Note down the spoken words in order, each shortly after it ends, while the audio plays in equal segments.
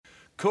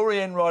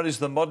Corey Enright is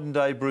the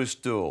modern-day Bruce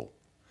Doull,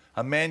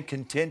 a man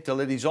content to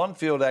let his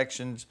on-field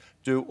actions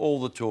do all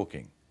the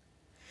talking.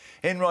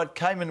 Enright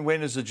came and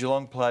went as a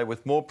Geelong player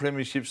with more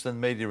premierships than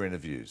media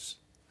interviews.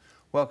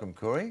 Welcome,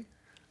 Corey.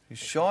 You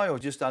shy or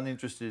just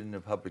uninterested in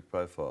a public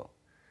profile?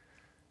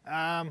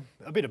 A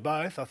bit of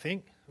both, I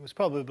think.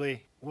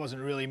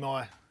 Wasn't really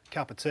my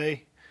cup of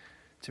tea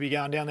to be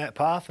going down that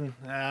path, and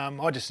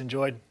I just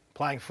enjoyed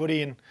playing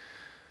footy and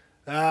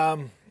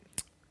hanging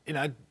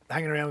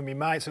around with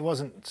my mates. It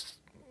wasn't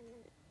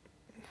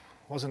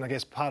I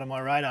guess part of my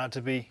radar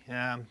to be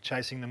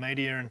chasing the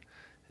media and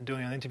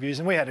doing interviews.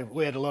 And we had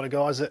a lot of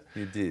guys that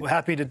were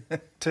happy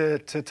to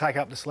take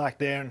up the slack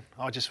there, and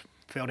I just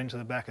fell into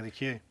the back of the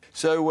queue.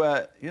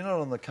 So you're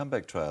not on the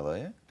comeback trail, are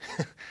you?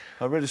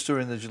 I read a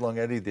story in the Geelong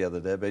Addy the other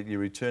day about you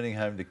returning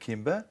home to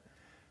Kimba,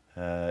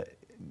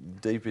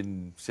 deep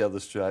in South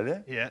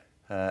Australia,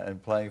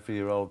 and playing for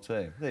your old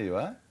team. There you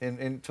are,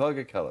 in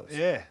Tiger colours.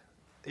 Yeah.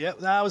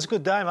 No, it was a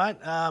good day, mate.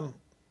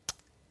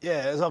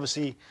 It was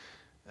obviously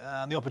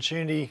the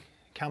opportunity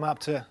come up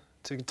to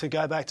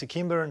go back to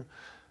Kimba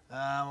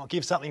and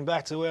give something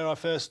back to where I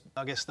first,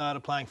 I guess,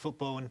 started playing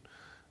football. And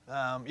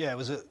it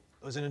was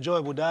an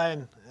enjoyable day,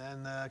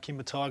 and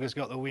Kimba Tigers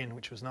got the win,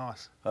 which was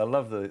nice. I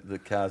love the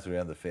cars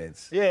around the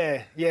fence.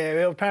 Yeah.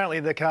 Well, apparently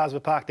the cars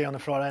were parked there on the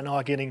Friday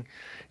night, getting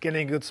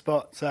a good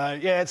spot. So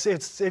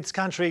it's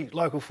country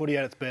local footy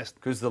at its best.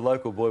 Because the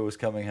local boy was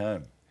coming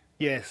home.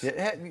 Yes.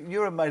 Yeah,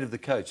 you're a mate of the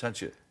coach,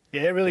 aren't you?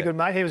 Yeah, really good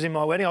mate. He was in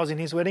my wedding. I was in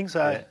his wedding.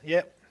 So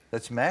yep.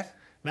 That's Matt.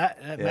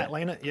 Matt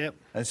Leonard. Yep.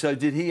 And so,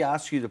 did he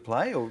ask you to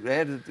play, or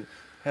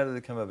how did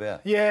it come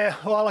about? Yeah.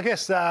 Well, I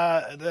guess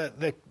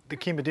the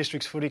Kimba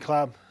Districts Footy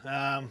Club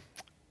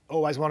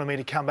always wanted me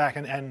to come back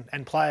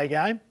and play a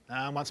game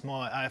once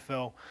my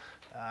AFL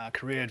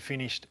career had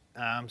finished.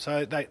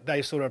 So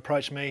they sort of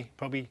approached me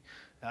probably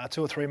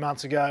 2 or 3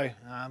 months ago,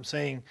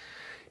 seeing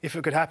if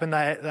it could happen.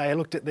 They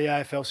looked at the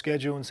AFL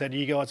schedule and said,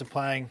 "You guys are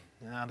playing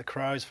the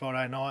Crows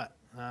Friday night.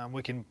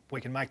 We can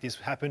make this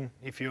happen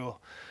if you're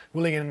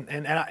willing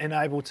and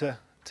able to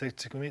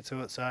commit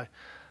to it." So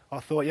I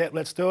thought,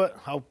 let's do it.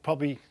 I'll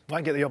probably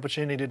won't get the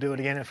opportunity to do it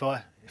again. If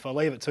I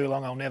leave it too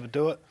long, I'll never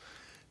do it.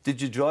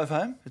 Did you drive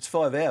home? It's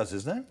 5 hours,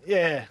 isn't it?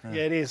 Yeah,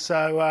 it is.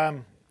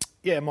 So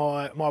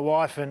my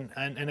wife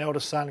and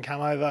eldest son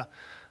come over,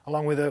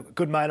 along with a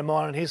good mate of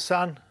mine and his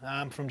son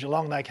from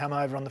Geelong. They come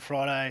over on the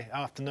Friday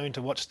afternoon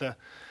to watch the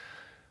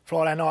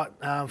Friday night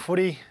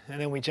footy, and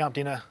then we jumped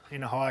in a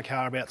hire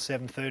car about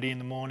 7:30 in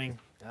the morning.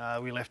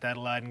 We left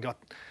Adelaide and got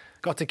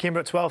to Kimba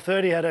at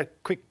 12:30. Had a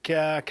quick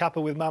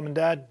cuppa with mum and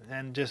dad,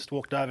 and just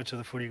walked over to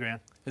the footy ground.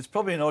 It's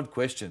probably an odd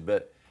question,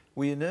 but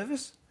were you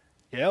nervous?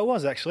 Yeah, I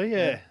was actually.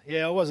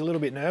 Yeah, I was a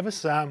little bit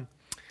nervous. I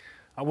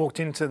walked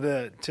into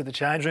the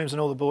change rooms, and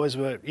all the boys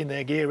were in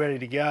their gear, ready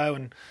to go,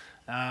 and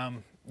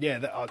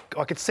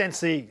I could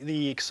sense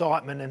the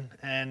excitement,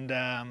 and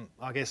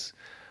I guess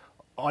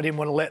I didn't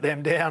want to let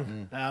them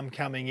down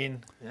coming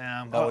in.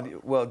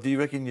 Well, do you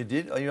reckon you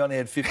did? You only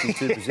had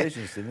 52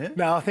 possessions, didn't you?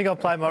 No, I think I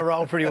played my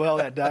role pretty well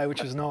that day,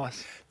 which was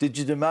nice. Did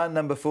you demand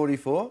number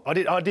 44?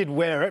 I did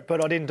wear it,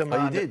 but I didn't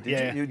demand it.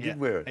 You did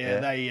wear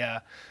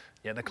it?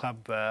 Yeah, the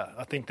club,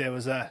 I think there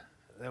was a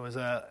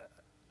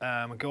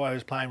guy who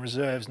was playing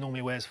reserves,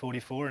 normally wears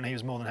 44, and he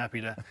was more than happy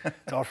to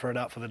offer it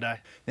up for the day.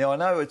 Now, I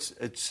know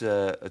it's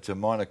a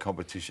minor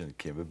competition at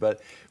Kimba,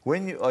 but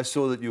when I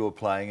saw that you were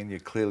playing, and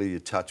your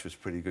touch was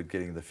pretty good,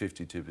 getting the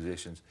 52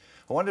 possessions,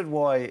 I wondered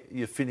why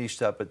you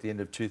finished up at the end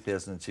of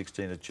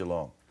 2016 at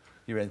Geelong.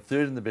 You ran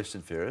third in the best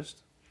and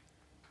fairest.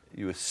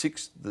 You were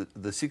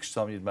the sixth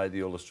time you'd made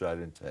the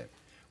All-Australian team.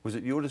 Was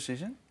it your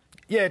decision?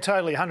 Yeah,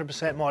 totally,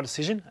 100% my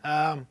decision.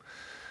 I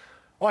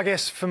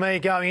guess for me,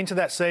 going into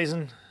that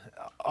season,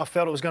 I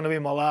felt it was going to be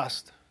my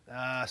last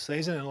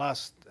season and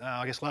last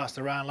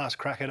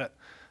crack at it.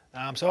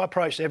 So I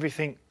approached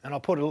everything, and I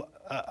put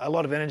a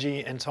lot of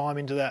energy and time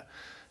into that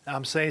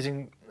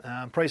season,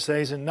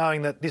 pre-season,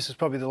 knowing that this is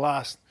probably the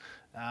last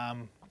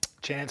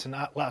chance and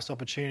last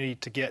opportunity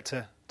to get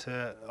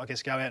to I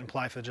guess, go out and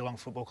play for Geelong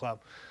Football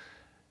Club.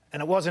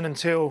 And it wasn't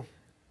until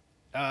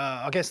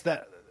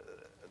that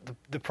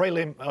the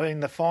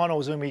prelim, the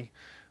finals, when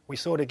we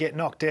sort of get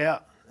knocked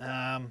out.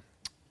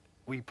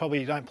 We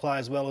probably don't play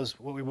as well as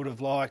what we would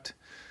have liked.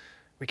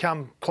 We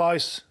come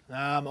close.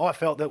 I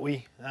felt that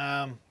we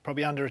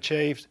probably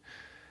underachieved.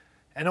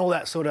 And all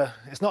that sort of...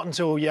 It's not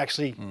until you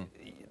actually...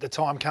 The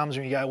time comes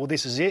when you go, well,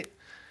 this is it,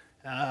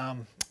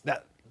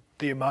 that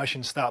the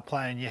emotions start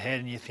playing in your head,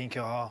 and you think,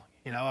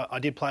 I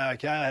did play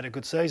okay. I had a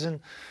good season.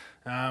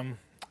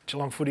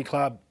 Geelong Footy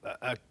Club,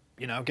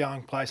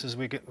 going places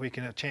we get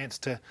a chance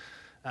to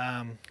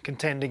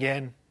contend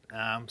again.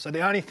 So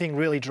the only thing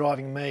really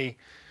driving me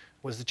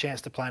was the chance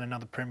to play in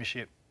another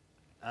premiership.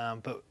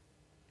 But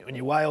when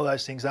you weigh all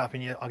those things up,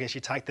 and I guess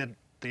you take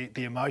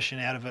the emotion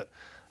out of it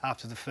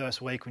after the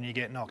first week when you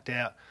get knocked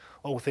out,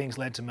 all things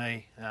led to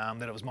me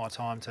that it was my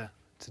time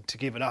to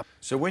give it up.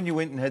 So when you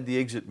went and had the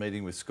exit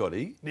meeting with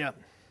Scotty,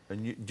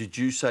 and did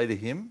you say to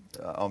him,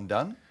 "I'm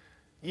done"?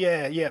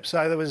 Yeah.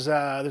 So there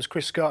was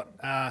Chris Scott,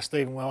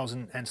 Stephen Wells,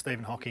 and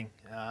Stephen Hocking.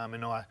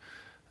 and I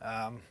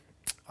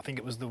think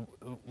it was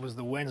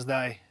the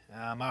Wednesday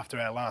after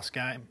our last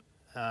game,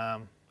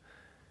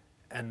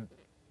 and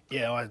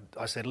yeah,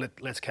 I said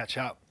let's catch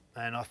up,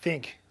 and I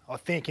think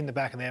in the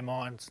back of their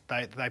minds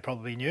they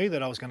probably knew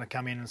that I was going to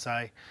come in and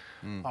say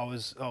I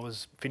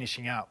was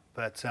finishing up,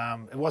 but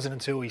it wasn't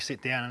until we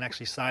sit down and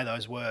actually say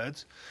those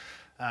words,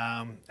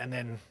 and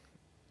then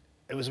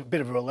it was a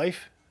bit of a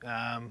relief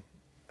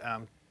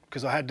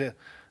because I had to.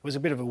 It was a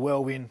bit of a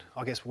whirlwind,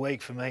 I guess,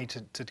 week for me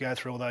to go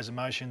through all those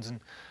emotions and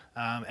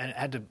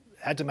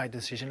had to make the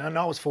decision. And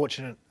I was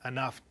fortunate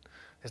enough.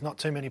 There's not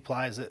too many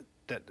players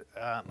that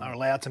are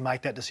allowed to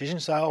make that decision,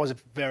 so I was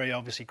very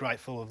obviously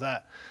grateful of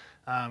that.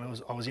 I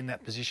was in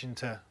that position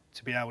to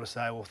be able to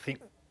say, well,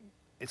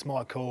 it's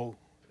my call.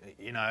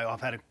 You know,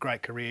 I've had a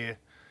great career.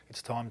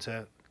 It's time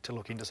to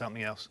look into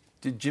something else.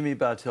 Did Jimmy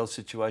Bartell's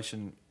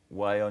situation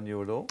weigh on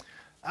you at all?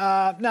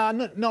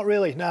 No, not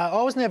really. No,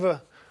 I was never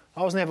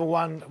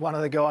one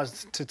of the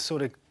guys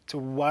to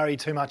worry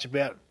too much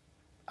about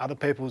other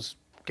people's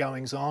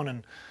goings on,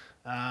 and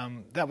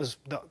that was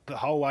the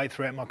whole way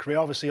throughout my career.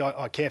 Obviously,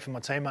 I care for my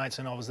teammates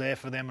and I was there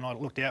for them and I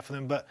looked out for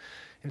them. But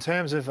in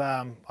terms of,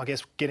 I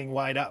guess, getting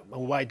weighed up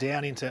or weighed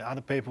down into other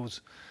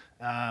people's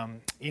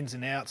ins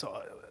and outs,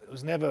 it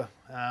was never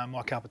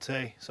my cup of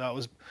tea. So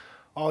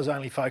I was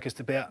only focused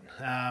about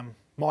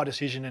my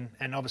decision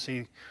and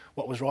obviously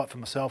what was right for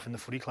myself in the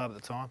footy club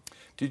at the time.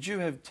 Did you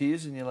have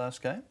tears in your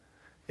last game?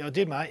 Yeah, I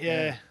did, mate.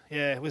 Yeah.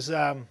 It was.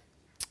 That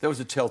was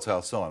a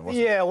telltale sign,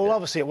 wasn't it? Yeah, well,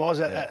 obviously it was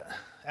at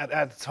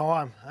the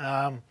time.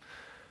 I'm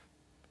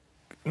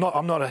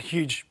not a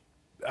huge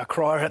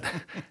crier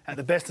at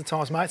the best of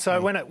times, mate.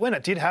 So when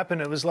it did happen,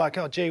 it was like,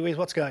 oh, gee whiz,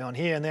 what's going on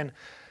here? And then.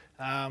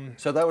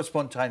 So that was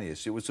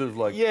spontaneous. It was sort of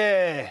like.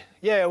 Yeah,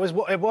 it was.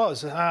 It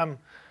was.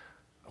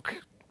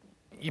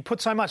 You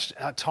put so much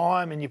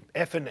time and your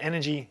effort and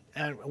energy,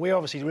 and we were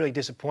obviously really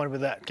disappointed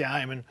with that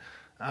game,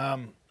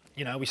 and.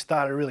 You know, we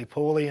started really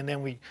poorly, and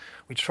then we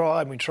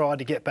tried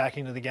to get back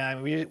into the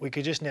game. We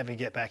could just never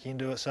get back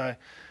into it. So,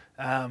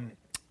 and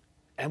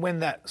when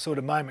that sort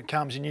of moment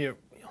comes, and you're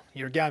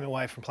a game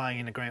away from playing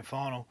in the grand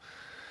final,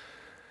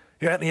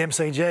 you're at the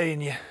MCG,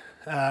 and you,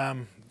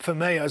 for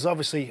me,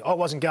 I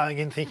wasn't going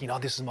in thinking, oh,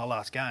 this is my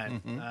last game.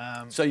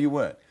 Mm-hmm. So you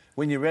weren't.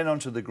 When you ran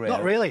onto the ground,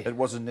 not really. It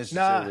wasn't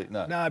necessarily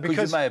no,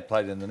 because you may have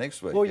played in the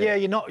next week. Well, yeah,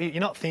 you're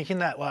not thinking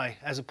that way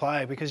as a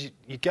player because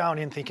you're going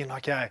in thinking,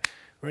 okay.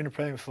 We're in a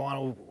Premiership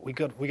final. We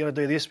got to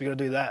do this. We got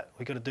to do that.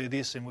 We got to do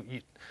this, and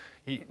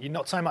you're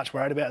not so much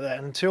worried about that.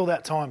 And until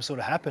that time sort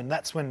of happened,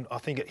 that's when I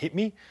think it hit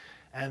me,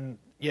 and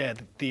yeah,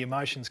 the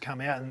emotions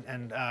come out.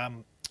 And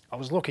I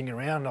was looking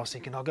around, and I was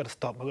thinking, I've got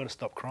to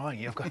stop crying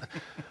here. I've got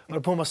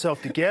to pull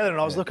myself together.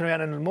 And I was looking around,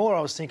 and the more I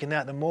was thinking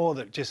that, the more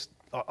that just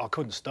I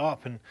couldn't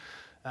stop. And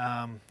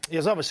it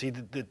was obviously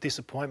the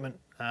disappointment.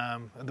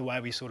 The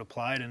way we sort of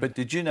played. But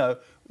did you know,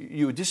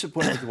 you were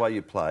disappointed with the way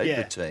you played,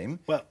 the team,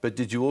 but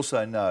did you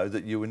also know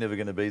that you were never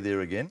going to be there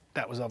again?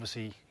 That was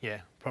obviously,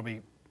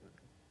 probably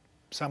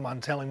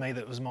someone telling me that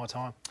it was my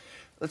time.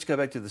 Let's go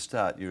back to the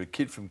start. You're a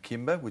kid from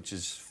Kimba, which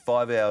is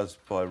 5 hours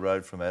by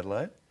road from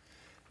Adelaide.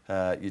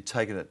 You're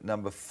taken at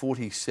number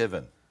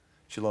 47,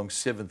 Geelong's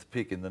 7th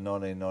pick in the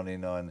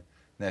 1999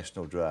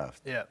 National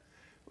Draft. Yeah.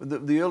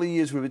 The early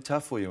years were a bit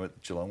tough for you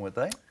at Geelong, weren't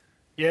they?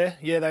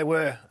 Yeah, they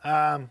were.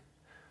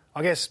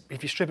 I guess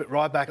if you strip it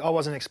right back, I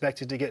wasn't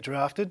expected to get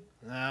drafted.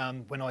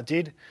 When I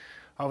did,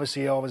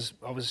 obviously I was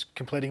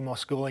completing my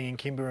schooling in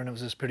Kimba, and it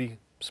was this pretty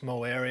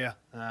small area.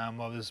 I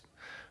was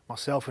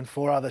myself and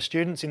 4 other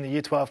students in the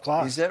Year 12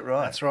 class. Is that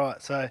right? That's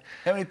right. So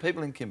how many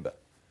people in Kimba?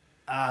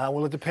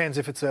 Well, it depends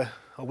if it's a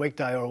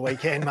weekday or a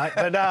weekend, mate.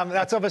 But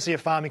that's obviously a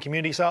farming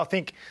community, so I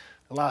think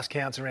the last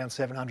count's around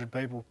 700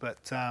 people. But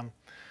so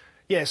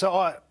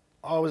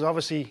I was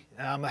obviously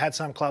had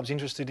some clubs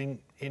interested in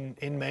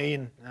me,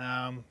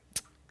 and.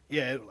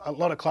 A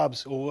lot of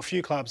clubs, or a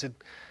few clubs,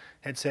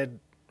 had said,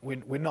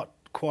 we're not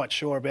quite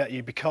sure about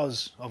you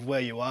because of where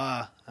you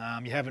are.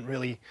 You haven't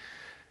really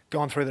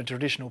gone through the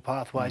traditional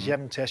pathways. Mm-hmm. You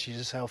haven't tested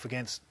yourself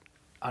against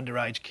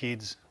underage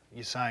kids,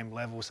 your same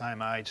level,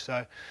 same age.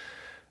 So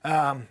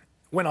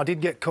when I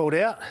did get called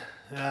out,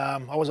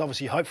 I was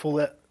obviously hopeful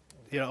that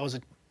I was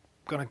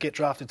going to get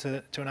drafted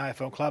to an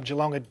AFL club.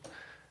 Geelong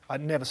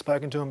I'd never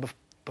spoken to them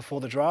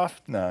before the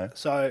draft. No.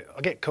 So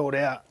I get called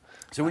out.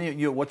 So when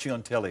you're watching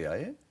on telly, are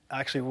you? I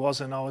actually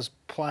wasn't. I was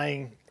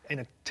playing in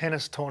a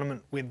tennis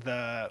tournament with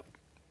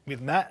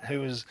Matt,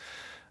 who was,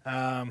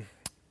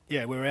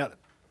 we were out.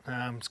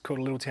 It's called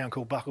a little town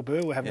called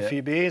Buckleboo. We're having a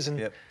few beers,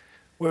 and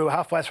we were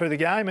halfway through the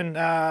game, and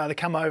they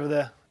come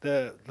over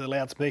the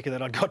loudspeaker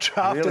that I'd got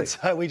drafted. Really?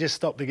 So we just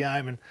stopped the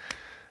game, and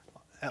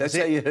that's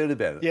how you heard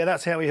about it. Yeah,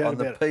 that's how we heard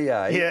about it. On the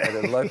PA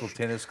at a local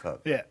tennis club.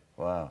 Yeah.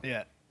 Wow.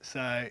 Yeah.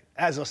 So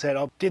as I said,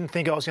 I didn't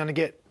think I was going to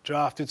get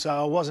drafted, so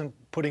I wasn't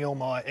putting all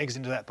my eggs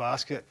into that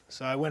basket.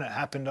 So when it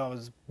happened, I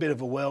was a bit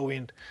of a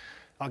whirlwind.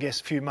 I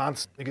guess a few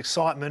months, the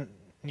excitement,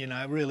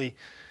 really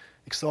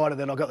excited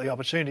that I got the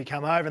opportunity to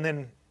come over. And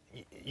then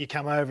you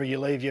come over, you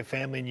leave your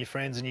family and your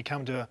friends, and you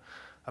come to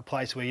a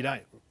place where you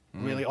don't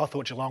Really, I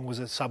thought Geelong was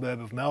a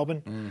suburb of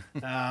Melbourne.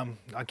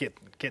 I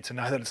get to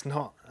know that it's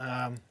not.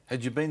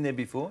 Had you been there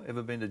before?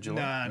 Ever been to Geelong?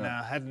 No,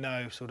 I had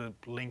no sort of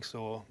links,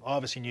 or I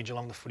obviously knew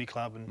Geelong, the footy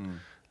club, and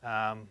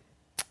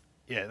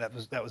that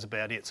was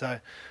about it. So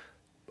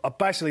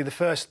basically the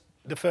first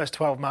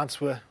 12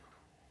 months were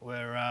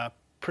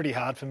pretty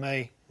hard for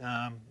me,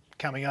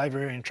 coming over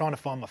here and trying to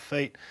find my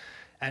feet,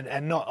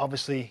 and not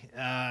obviously.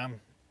 I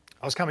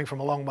was coming from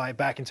a long way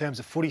back in terms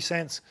of footy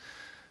sense,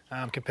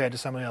 compared to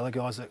some of the other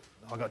guys that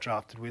I got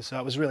drafted with. So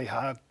it was really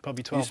hard,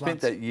 probably 12 months. You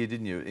spent that year,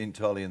 didn't you,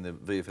 entirely in the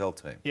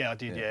VFL team? Yeah, I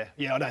did,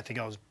 yeah. I don't think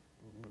I was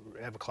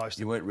ever close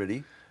to... You weren't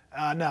ready?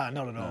 No,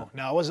 not at all.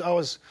 No, I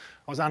was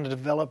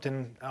underdeveloped,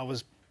 and I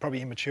was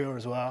probably immature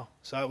as well.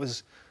 So it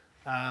was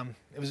a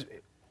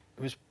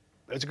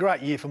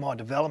great year for my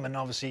development.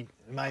 Obviously,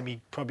 it made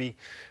me probably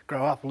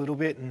grow up a little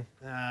bit, and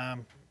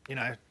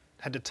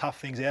had to tough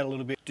things out a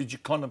little bit. Did you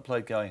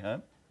contemplate going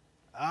home?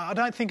 I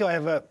don't think I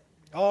ever...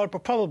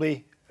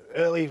 probably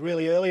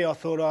really early, I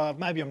thought,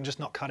 maybe I'm just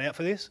not cut out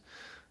for this.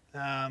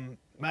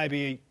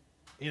 Maybe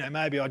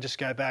I just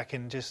go back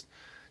and just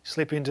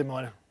slip into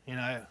my,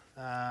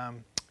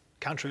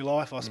 country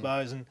life, I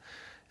suppose, and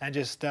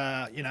just,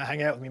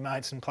 hang out with my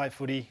mates and play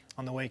footy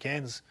on the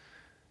weekends.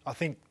 I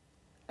think,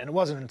 and it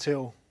wasn't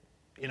until,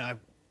 a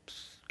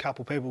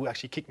couple of people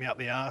actually kicked me up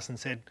the arse and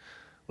said,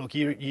 look,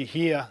 you're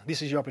here,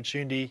 this is your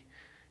opportunity,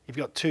 you've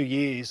got 2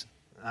 years,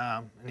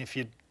 and if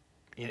you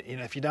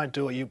don't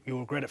do it, you'll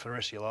regret it for the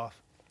rest of your life.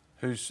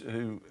 Who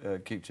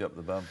kicked you up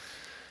the bum?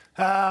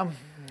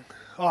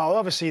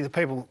 Obviously the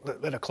people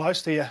that are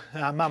close to you.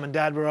 Mum and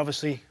Dad were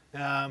obviously,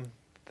 they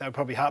were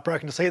probably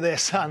heartbroken to see their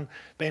son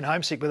being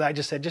homesick, but they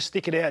just said, just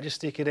stick it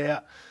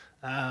out.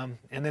 And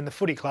then the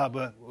footy club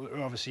were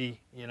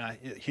obviously,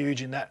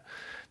 huge in that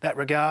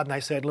regard. And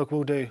they said, look,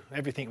 we'll do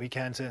everything we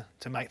can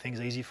to make things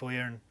easy for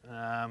you.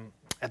 And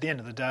at the end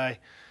of the day,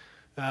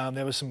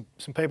 there was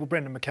some people.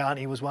 Brendan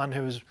McCartney was one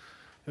who was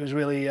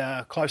really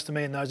close to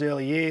me in those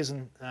early years,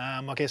 and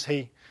I guess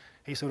he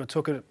sort of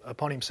took it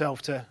upon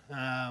himself to,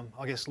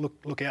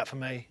 look out for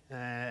me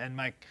and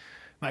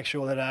make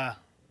sure that I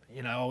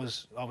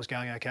was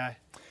going okay.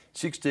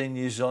 16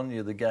 years on,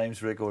 you're the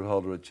games record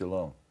holder at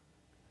Geelong.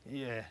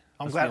 Yeah,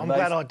 I'm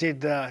glad I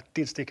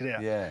did stick it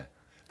out. Yeah,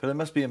 but it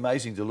must be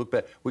amazing to look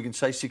back. We can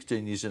say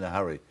 16 years in a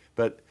hurry,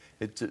 but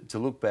to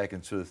look back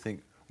and sort of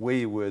think where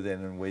you were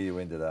then and where you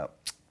ended up.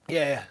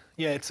 Yeah,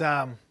 it's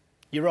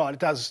you're right. It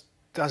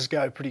does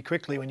go pretty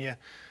quickly when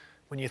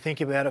you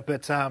think about it,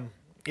 but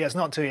it's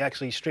not until you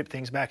actually strip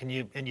things back and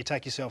you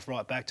take yourself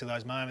right back to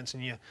those moments.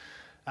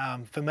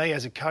 And for me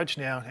as a coach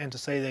now, and to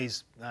see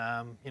these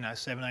 17, 18,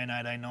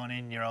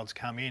 19-year-olds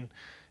come in,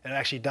 it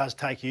actually does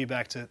take you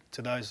back to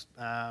those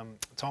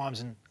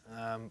times, and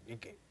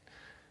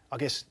I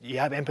guess you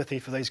have empathy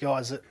for these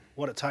guys, that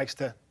what it takes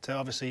to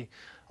obviously,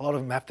 a lot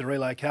of them have to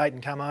relocate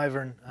and come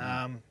over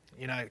and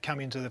come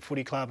into the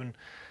footy club and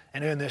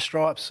earn their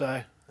stripes.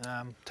 So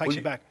takes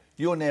you back.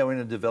 You're now in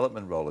a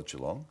development role at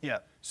Geelong. Yeah.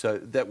 So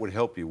that would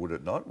help you, would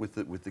it not, with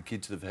the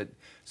kids that have had,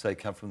 say,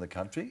 come from the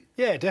country?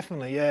 Yeah,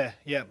 definitely. Yeah.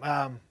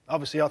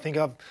 Obviously, I think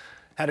I've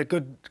had a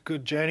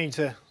good journey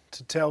to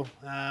tell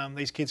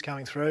these kids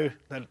coming through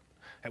that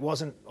it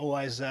wasn't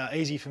always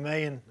easy for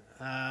me, and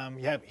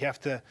you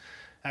have to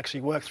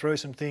actually work through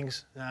some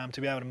things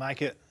to be able to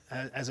make it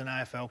as an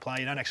AFL player.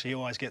 You don't actually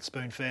always get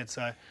spoon-fed.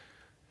 So,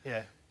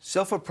 yeah.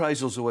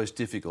 Self-appraisal is always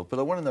difficult, but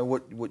I want to know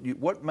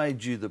what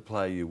made you the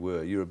player you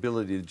were, your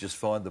ability to just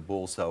find the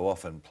ball so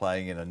often,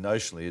 playing in a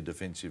notionally a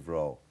defensive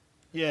role.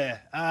 Yeah,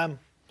 I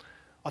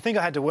think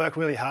I had to work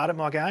really hard at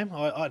my game.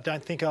 I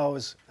don't think I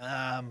was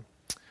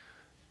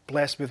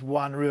blessed with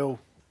one real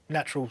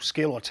natural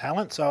skill or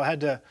talent, so I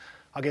had to,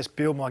 I guess,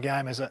 build my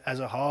game as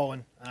a whole,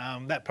 and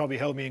that probably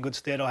held me in good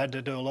stead. I had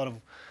to do a lot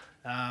of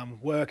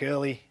work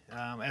early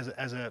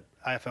as a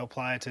AFL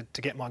player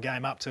to get my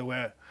game up to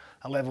where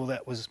a level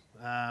that was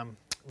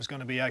going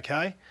to be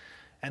okay,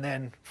 and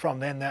then from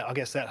then, that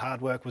hard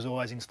work was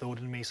always installed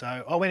in me.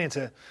 So I went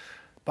into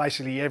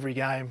basically every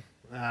game.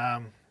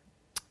 I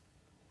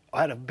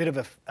had a bit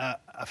of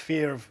a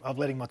fear of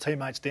letting my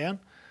teammates down,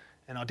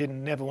 and I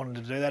never wanted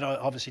to do that. I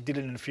obviously did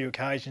it in a few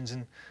occasions,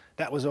 and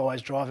that was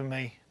always driving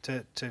me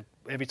to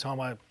every time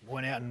I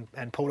went out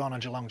and pulled on a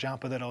Geelong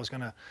jumper, that I was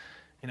going to,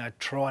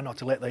 try not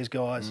to let these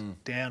guys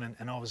down, and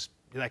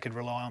they could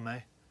rely on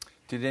me.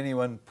 Did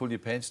anyone pull your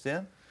pants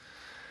down?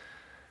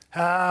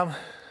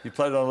 You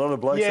played on a lot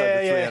of blokes over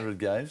 300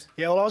 games.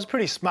 Yeah, well, I was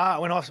pretty smart.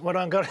 When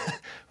I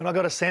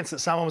got a sense that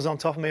someone was on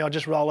top of me, I'd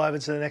just roll over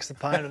to the next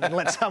opponent and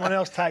let someone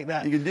else take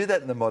that. You can do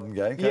that in the modern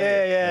game, can't you?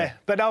 Yeah.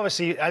 But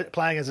obviously,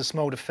 playing as a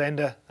small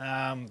defender,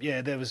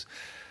 there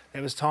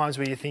was times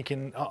where you're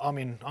thinking, I'm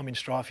in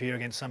strife here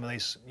against some of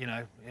these,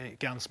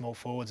 gun small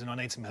forwards, and I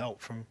need some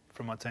help from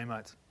my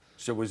teammates.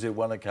 So was there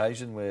one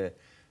occasion where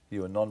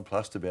you were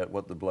nonplussed about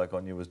what the bloke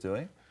on you was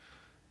doing?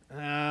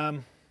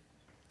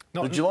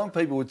 The Geelong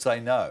people would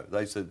say no.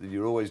 They said that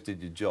you always did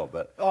your job.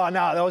 But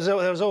no, there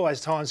was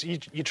always times you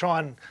try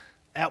and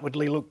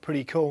outwardly look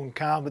pretty cool and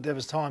calm, but there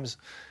was times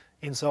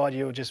inside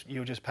you were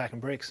just packing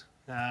bricks.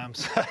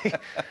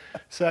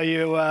 So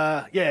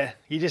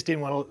you just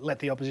didn't want to let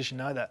the opposition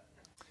know that.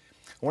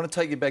 I want to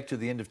take you back to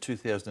the end of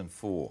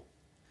 2004.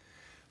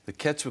 The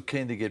Cats were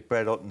keen to get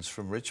Brad Ottens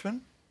from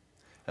Richmond,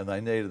 and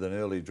they needed an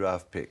early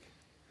draft pick.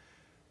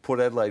 Port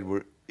Adelaide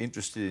were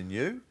interested in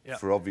you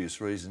for obvious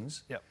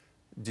reasons. Yep.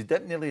 Did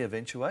that nearly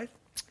eventuate?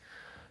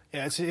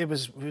 Yeah, it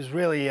was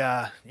really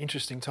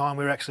interesting time.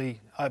 We were actually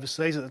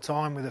overseas at the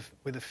time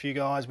with a few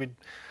guys. We'd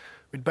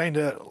been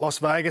to Las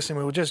Vegas and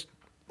we were just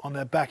on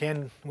the back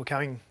end. We're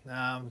coming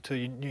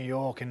to New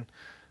York, and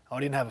I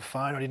didn't have a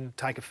phone. I didn't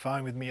take a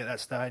phone with me at that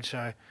stage.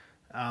 So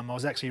I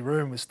was actually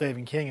roomed with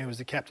Stephen King, who was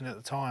the captain at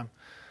the time,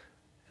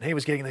 and he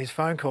was getting these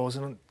phone calls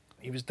and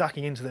he was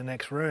ducking into the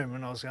next room,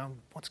 and I was going,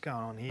 "What's going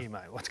on here,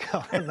 mate? What's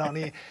going on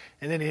here?"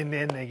 And then in the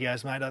end, he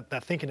goes, "Mate, they're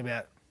thinking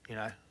about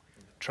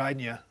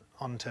trading you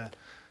onto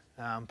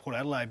Port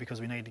Adelaide because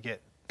we need to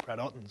get Brad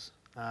Ottens."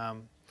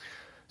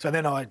 So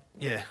then I'd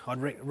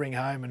ring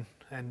home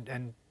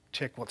and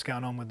check what's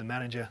going on with the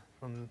manager,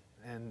 and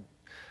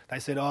they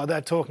said, "Oh,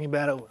 they're talking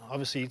about it.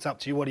 Obviously, it's up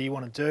to you. What do you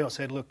want to do?" I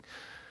said, "Look,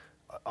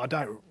 I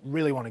don't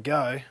really want to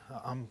go.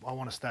 I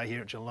want to stay here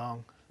at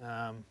Geelong."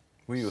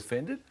 Were you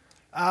offended?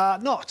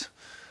 Not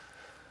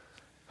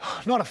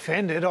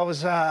offended. I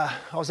was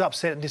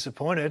upset and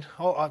disappointed.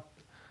 To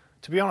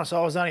be honest,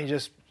 I was only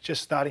just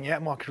starting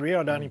out my career.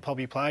 I'd only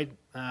probably played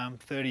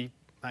 30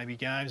 maybe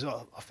games.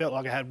 I felt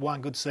like I had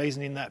one good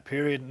season in that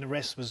period, and the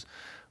rest was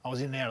I was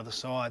in and out of the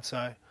side. So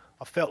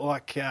I felt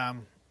like I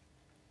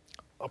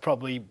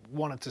probably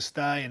wanted to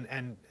stay.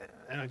 And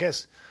I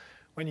guess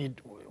when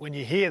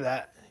you hear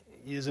that,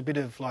 there's a bit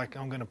of like,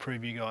 I'm going to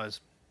prove you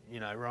guys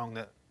wrong,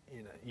 that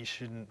you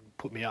shouldn't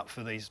put me up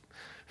for these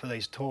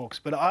talks.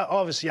 But I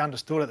obviously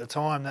understood at the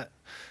time that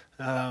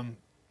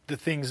the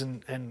things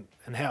and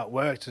how it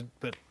worked.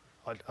 But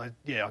I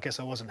guess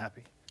I wasn't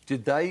happy.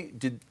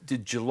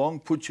 Did Geelong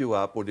put you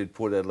up, or did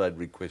Port Adelaide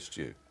request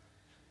you?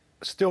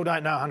 Still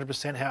don't know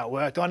 100% how it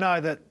worked. I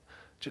know that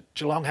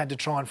Geelong had to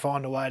try and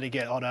find a way to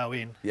get Otto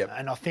in. Yep.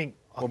 And I think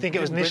it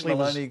was initially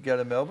Brent Maloney go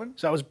to Melbourne.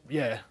 So it was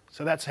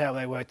So that's how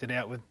they worked it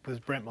out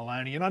with Brent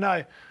Maloney. And I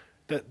know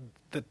that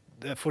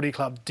the footy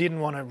club didn't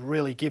want to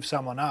really give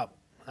someone up.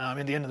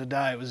 At the end of the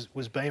day, it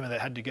was Beamer that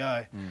had to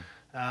go.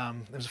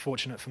 It was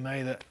fortunate for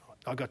me that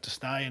I got to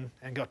stay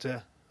and got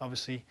to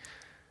obviously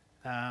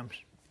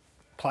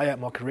play out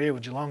my career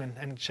with Geelong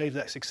and achieve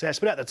that success.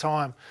 But at the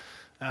time,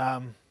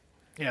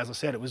 as I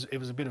said, it was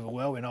a bit of a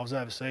whirlwind. I was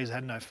overseas, I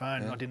had no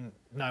phone. I didn't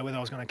know whether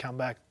I was going to come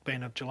back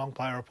being a Geelong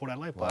player or a Port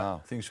Adelaide player.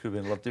 Wow, things could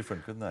have been a lot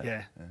different, couldn't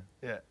they?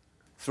 Yeah.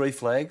 3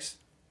 flags,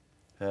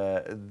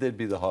 they'd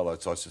be the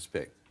highlights, I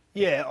suspect.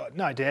 Yeah,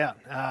 no doubt.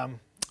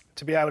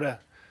 To be able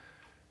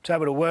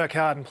to work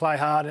hard and play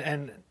hard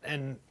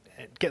and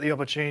get the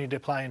opportunity to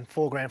play in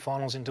 4 grand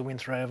finals and to win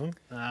 3 of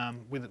them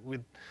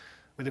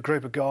with a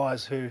group of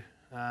guys who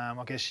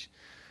I guess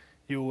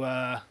you'll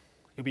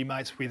be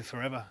mates with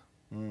forever.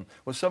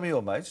 Well, some of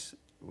your mates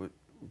were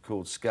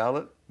called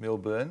Scarlett,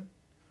 Milburn,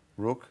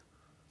 Rook,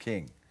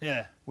 King.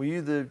 Yeah. Were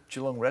you the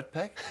Geelong Rat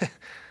Pack?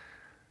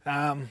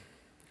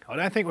 I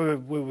don't think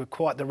we were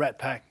quite the Rat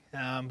Pack,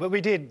 but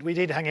we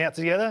did hang out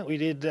together. We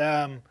did.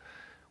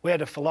 We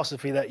had a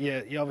philosophy that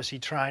you obviously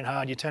train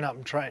hard, you turn up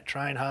and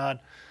train hard,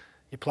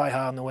 you play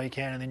hard on the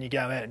weekend, and then you go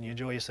out and you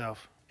enjoy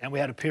yourself. And we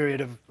had a period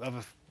of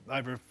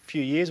over a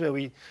few years where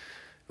we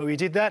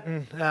did that,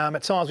 and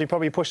at times we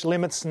probably pushed the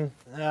limits.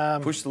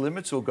 Pushed the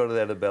limits or got it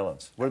out of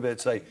balance? What about,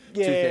 say,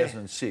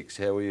 2006?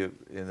 How were you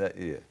in that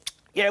year?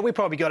 Yeah, we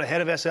probably got ahead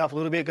of ourselves a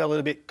little bit, got a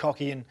little bit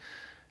cocky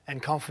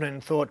and confident,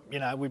 and thought,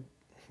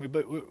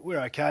 we're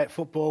okay at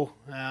football.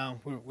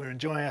 We're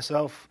enjoying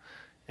ourselves.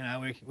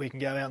 We can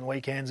go out on the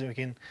weekends and we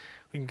can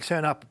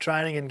turn up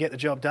training and get the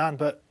job done.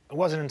 But it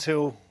wasn't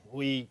until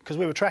because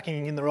we were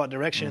tracking in the right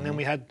direction, and then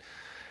we had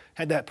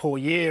that poor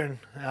year,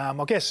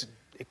 and I guess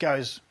it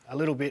goes a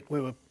little bit. We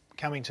were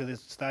coming to the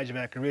stage of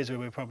our careers where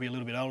we were probably a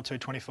little bit older,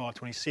 25,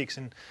 26,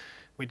 and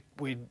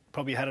we'd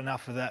probably had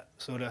enough of that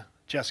sort of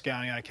just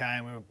going okay,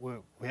 and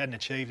we hadn't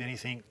achieved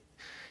anything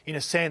in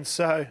a sense.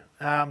 So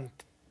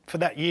for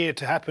that year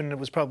to happen, it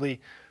was probably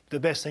the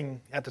best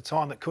thing at the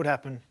time that could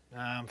happen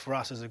for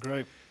us as a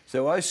group.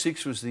 So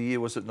 06 was the year,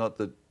 was it not,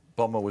 that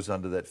Bomber was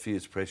under that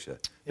fierce pressure?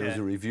 There was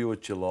a review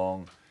at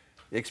Geelong.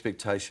 The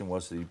expectation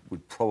was that he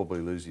would probably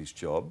lose his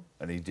job,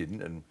 and he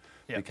didn't, and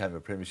became a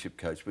premiership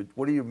coach. But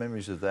what are your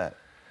memories of that?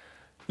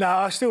 No,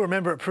 I still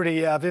remember it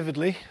pretty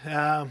vividly.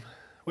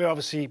 We're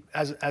obviously,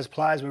 as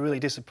players, we're really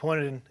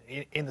disappointed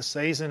in the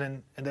season,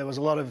 and there was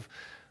a lot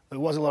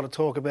of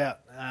talk about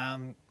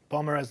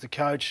Bomber as the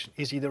coach.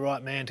 Is he the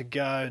right man to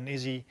go? And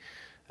is he?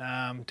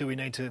 Do we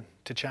need to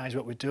change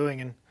what we're doing?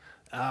 And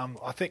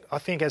I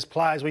think as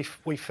players,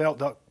 we felt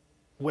that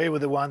we were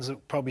the ones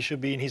that probably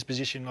should be in his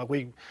position. Like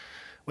we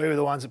were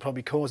the ones that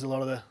probably caused a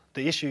lot of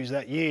the issues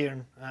that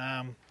year.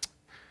 And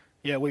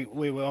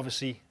we were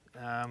obviously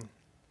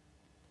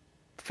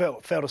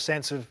felt a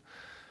sense of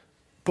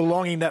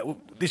belonging, that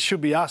this should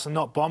be us and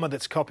not Bomber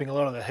that's copping a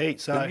lot of the heat.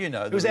 So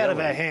it was out of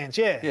our hands.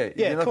 Yeah,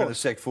 you're not going to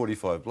sack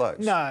 45 blokes.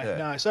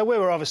 No. So we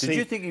were obviously. Did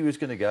you think he was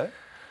going to go?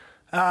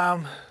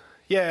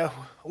 Yeah,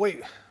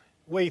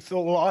 we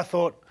thought. Well, I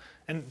thought,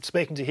 and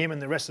speaking to him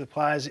and the rest of the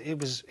players, it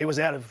was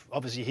out of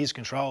obviously his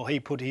control. He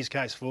put his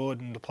case forward,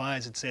 and the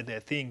players had said their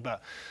thing.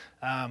 But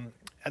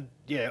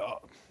it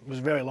was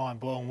a very line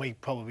ball, and we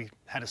probably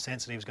had a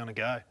sense that he was going to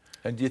go.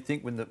 And do you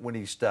think when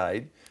he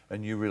stayed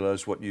and you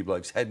realised what you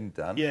blokes hadn't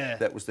done,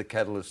 that was the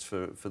catalyst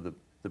for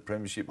the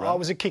Premiership run? Oh, it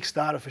was a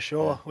kick-starter for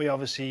sure. Yeah. We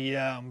obviously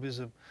was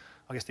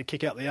I guess the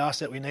kick up the arse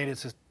that we needed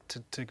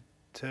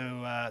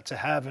to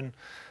have, and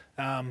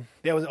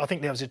I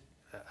think there was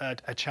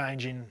a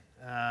change in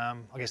I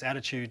guess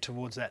attitude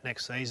towards that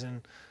next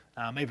season.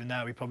 Even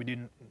though we probably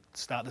didn't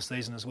start the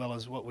season as well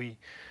as what we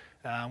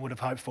would have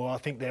hoped for, I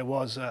think there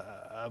was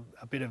a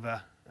bit of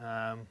a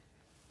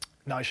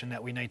notion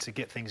that we need to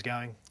get things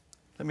going.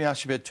 Let me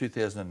ask you about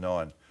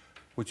 2009,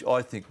 which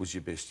I think was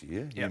your best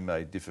year. Yep. You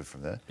may differ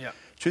from that. Yep.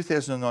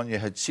 2009, you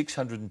had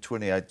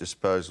 628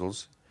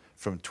 disposals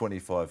from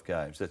 25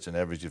 games. That's an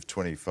average of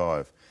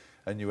 25.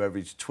 And you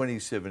averaged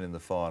 27 in the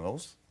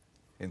finals,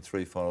 in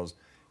 3 finals,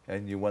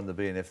 and you won the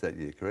BNF that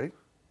year, correct?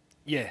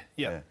 Yeah.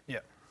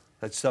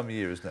 That's some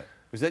year, isn't it?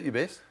 Was that your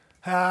best?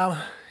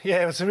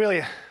 It's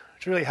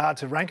really hard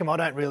to rank them. I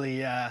don't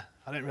really have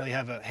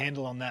a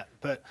handle on that,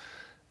 but.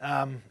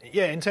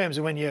 In terms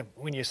of when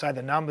you say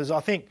the numbers,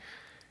 I think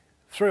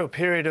through a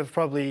period of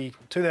probably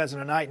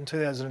 2008 and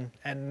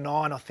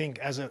 2009, I think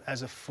as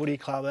a footy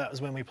club, that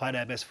was when we played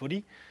our best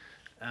footy,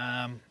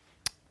 and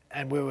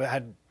I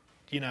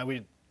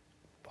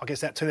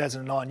guess that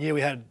 2009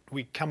 year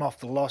we come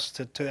off the loss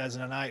to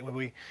 2008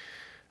 where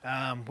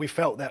we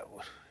felt that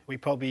we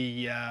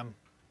probably it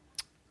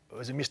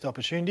was a missed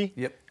opportunity.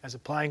 Yep. As a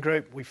playing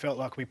group. We felt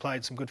like we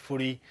played some good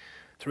footy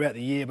throughout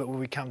the year, but when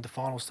we come to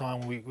finals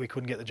time, we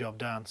couldn't get the job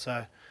done.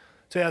 So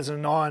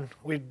 2009,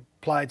 we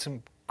played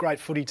some great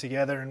footy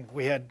together, and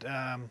we had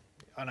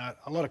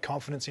a lot of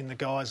confidence in the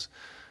guys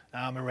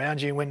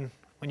around you. When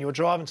you were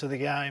driving to the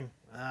game,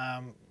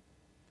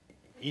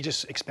 you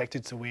just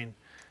expected to win,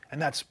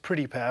 and that's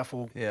pretty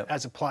powerful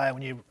as a player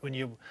when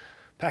you're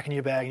packing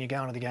your bag and you're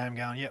going to the game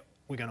going, yep,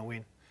 we're going to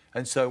win.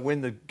 And so when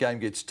the game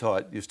gets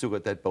tight, you've still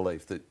got that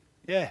belief that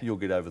you'll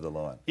get over the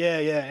line. Yeah,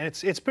 and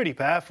it's pretty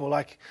powerful.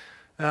 Like.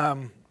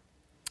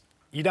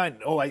 You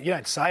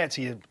don't say it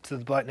to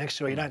the bloke next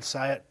to you. You don't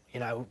say it,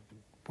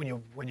 when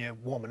you're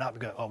warming up. You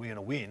go, "Oh, we're going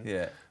to win."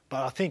 Yeah.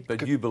 But I think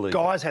you believe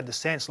guys had the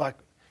sense, like,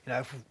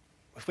 if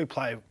we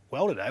play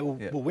well today,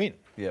 we'll win.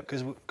 Yeah.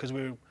 Because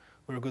we're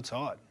a good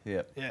side.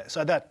 Yeah. Yeah.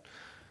 So that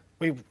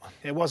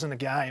it wasn't a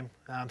game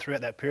throughout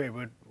that period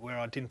where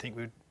I didn't think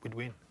we'd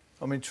win.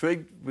 I'm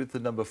intrigued with the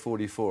number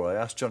 44.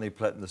 I asked Johnny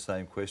Platten the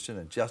same question,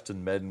 and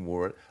Justin Madden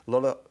wore it. A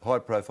lot of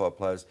high-profile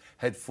players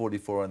had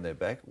 44 on their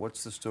back.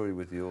 What's the story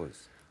with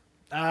yours?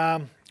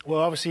 Well,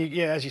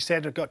 obviously, as you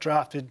said, it got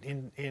drafted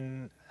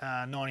in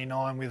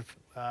 99 with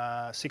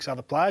 6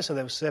 other players, so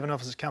there were 7 of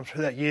us that come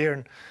through that year,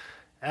 and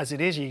as it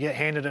is, you get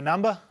handed a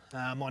number.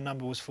 My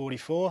number was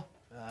 44.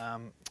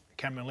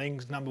 Cameron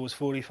Ling's number was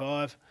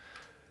 45.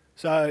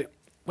 So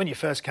when you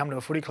first come to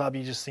a footy club,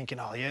 you're just thinking,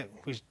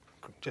 we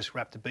just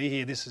wrapped to be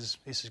here. This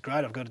is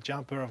great. I've got a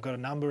jumper. I've got a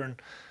number,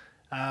 and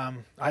I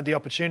had the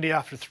opportunity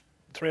after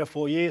 3 or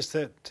 4 years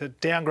to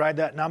downgrade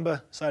that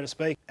number, so to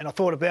speak. And I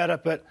thought about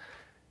it, but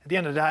at the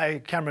end of the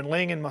day, Cameron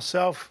Ling and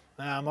myself,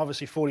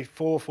 obviously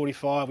 44,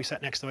 45, we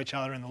sat next to each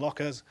other in the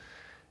lockers,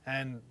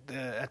 and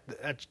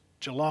at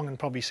Geelong, and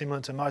probably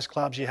similar to most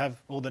clubs, you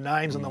have all the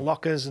names on the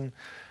lockers, and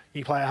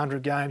you play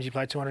 100 games, you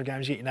play 200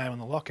 games, you get your name on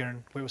the locker,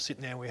 and we were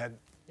sitting there, we had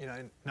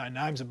no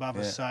names above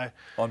us. So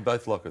on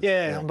both lockers.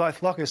 Yeah, on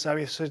both lockers. So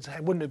we said, hey,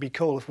 wouldn't it be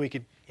cool if we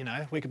could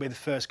be the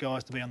first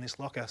guys to be on this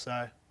locker?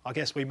 So I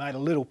guess we made a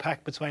little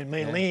pact between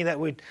me and Lingy that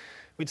we'd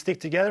stick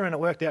together, and it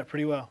worked out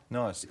pretty well.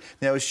 Nice.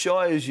 Now, as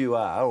shy as you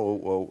are,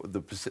 or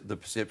the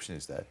perception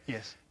is that,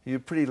 yes, you're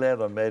pretty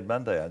loud on Mad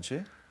Monday, aren't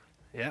you?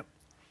 Yep.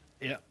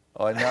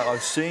 I know.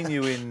 I've seen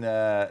you in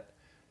a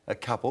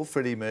couple,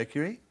 Freddie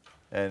Mercury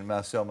and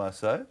Marcel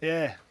Marceau.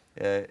 Yeah.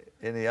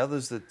 Any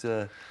others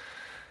that?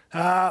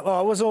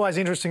 Well, it was always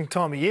an interesting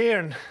time of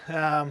year,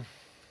 and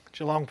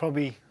Geelong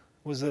probably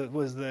was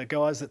the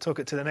guys that took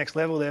it to the next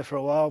level there for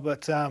a while.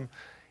 But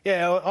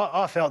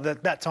I felt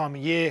that time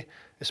of year,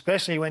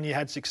 especially when you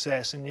had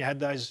success and you had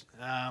those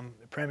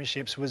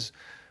premierships, was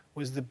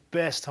the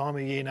best time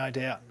of year, no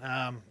doubt.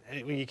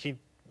 You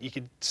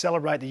could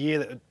celebrate the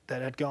year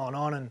that had gone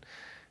on, and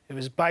it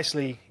was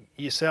basically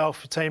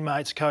yourself,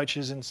 teammates,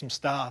 coaches, and some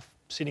staff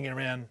sitting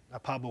around a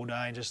pub all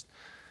day and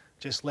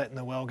just letting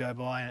the world go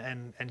by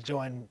and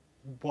enjoying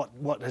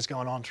what has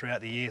gone on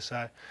throughout the year.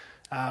 So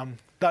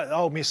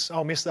I'll miss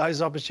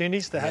those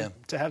opportunities to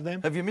have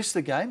them. Have you missed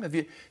the game? Have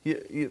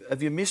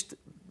you missed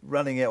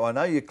running out? I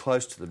know you're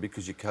close to them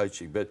because you're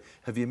coaching, but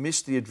have you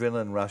missed the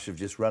adrenaline rush of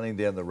just running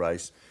down the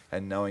race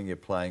and knowing you're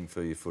playing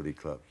for your footy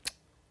club?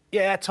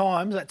 Yeah, at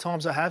times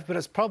I have, but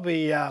it's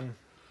probably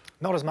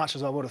not as much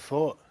as I would have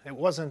thought. It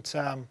wasn't.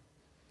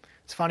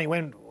 It's funny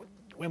when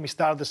we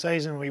started the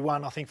season, we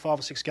won I think 5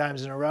 or 6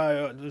 games in a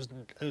row.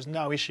 There was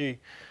no issue.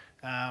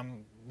 It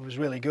was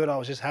really good. I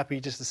was just happy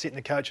just to sit in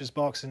the coach's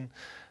box and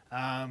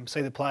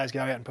see the players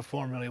go out and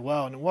perform really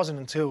well. And it wasn't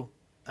until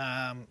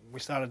we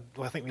started,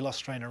 I think we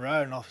lost 3 in a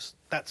row, and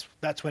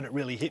that's when it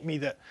really hit me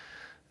that,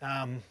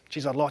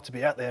 geez, I'd like to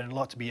be out there and I'd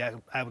like to be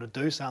able to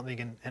do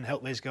something and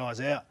help these guys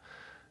out.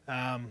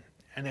 And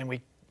then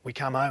we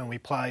come home and we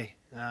play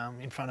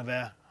in front of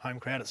our home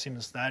crowd at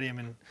Simmons Stadium,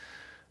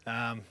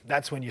 and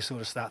that's when you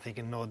sort of start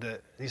thinking, no,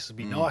 that this would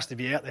be nice to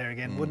be out there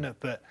again, wouldn't it?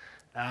 But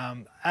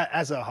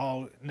as a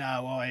whole, no,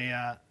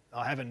 I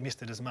haven't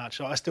missed it as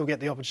much. I still get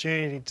the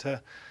opportunity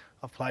to.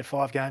 I've played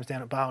 5 games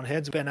down at Barwon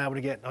Heads, been able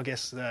to get, I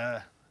guess,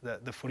 the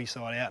footy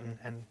side out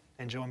and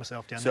enjoy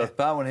myself down there. So if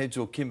Barwon Heads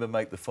or Kimba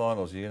make the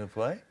finals, are you going to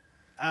play?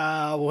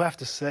 We'll have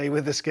to see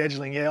with the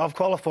scheduling. Yeah, I've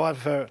qualified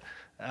for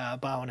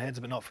Barwon Heads,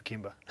 but not for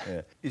Kimba.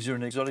 Yeah. Is there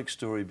an exotic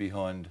story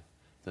behind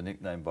the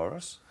nickname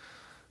Boris?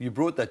 You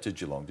brought that to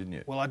Geelong, didn't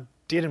you? Well, I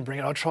didn't bring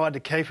it. I tried to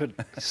keep it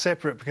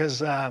separate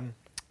because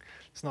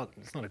it's not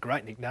a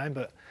great nickname,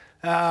 but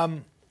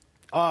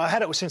I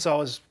had it since I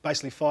was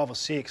basically 5 or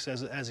 6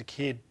 as a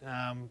kid.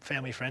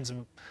 Family friends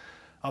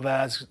of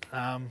ours.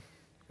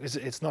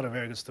 It's not a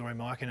very good story,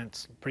 Mike, and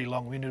it's pretty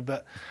long-winded.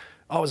 But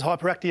I was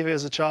hyperactive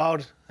as a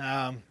child,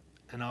 and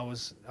I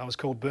was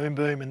called Boom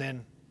Boom, and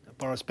then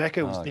Boris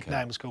Becker's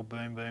nickname was called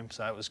Boom Boom,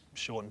 so it was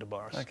shortened to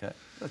Boris. Okay,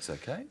 that's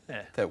okay.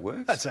 Yeah. That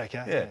works. That's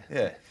okay.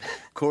 Yeah.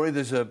 Corey,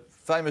 there's a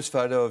famous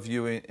photo of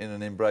you in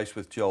an embrace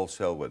with Joel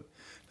Selwood.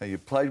 Now, you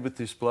played with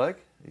this bloke.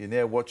 You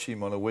now watch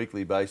him on a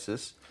weekly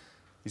basis.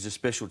 He's a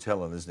special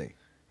talent, isn't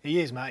he? He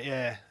is, mate,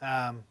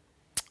 yeah.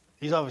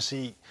 He's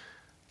obviously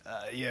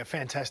a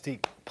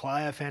fantastic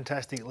player,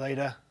 fantastic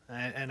leader,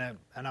 and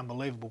an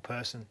unbelievable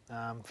person.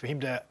 For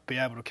him to be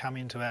able to come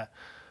into our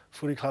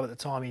footy club at the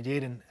time he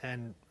did,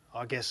 and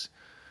I guess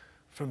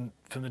from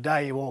the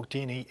day he walked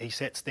in, he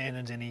set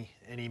standards and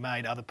he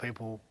made other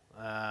people,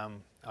 I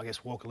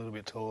guess, walk a little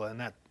bit taller. And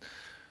that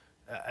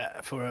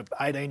for an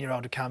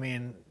 18-year-old to come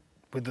in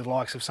with the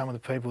likes of some of the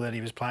people that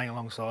he was playing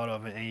alongside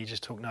of, and he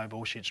just took no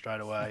bullshit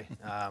straight away.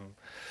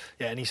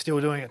 And he's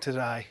still doing it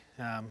today.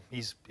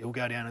 He'll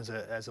go down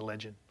as a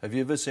legend. Have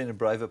you ever seen a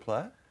braver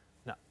player?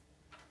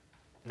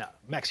 No.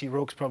 Maxi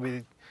Rourke's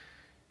probably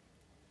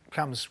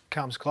comes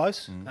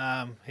close.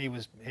 He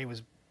was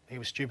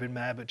stupid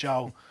mad, but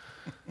Joel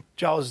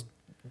does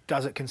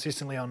it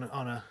consistently on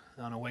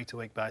a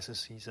week-to-week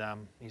basis. He's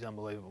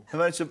unbelievable. I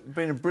mean, it's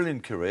been a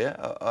brilliant career.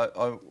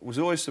 I was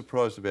always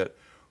surprised about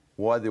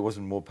why there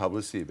wasn't more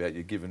publicity about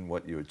you, given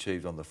what you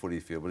achieved on the footy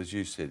field. But as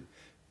you said,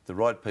 the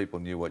right people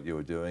knew what you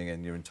were doing,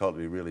 and you're entitled to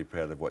be really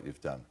proud of what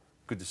you've done.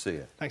 Good to see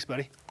you. Thanks,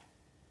 buddy.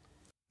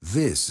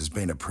 This has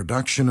been a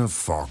production of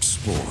Fox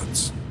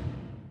Sports.